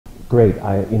Great.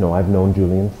 I've known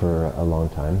Julien for a long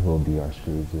time, who will be our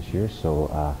Scrooge this year.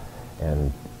 So,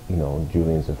 and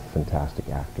Julien's a fantastic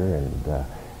actor,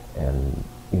 and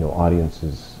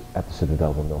audiences at the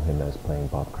Citadel will know him as playing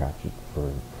Bob Cratchit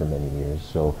for many years.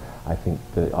 So I think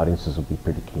the audiences will be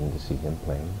pretty keen to see him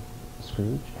playing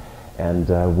Scrooge. And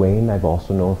Wayne, I've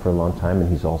also known for a long time, and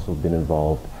he's also been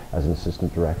involved as an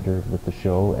assistant director with the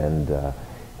show, and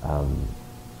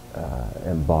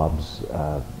Bob's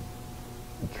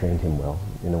trained him well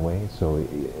in a way. So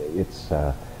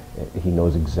he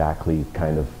knows exactly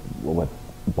kind of what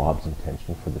Bob's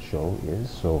intention for the show is.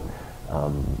 So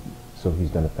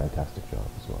he's done a fantastic job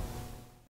as well.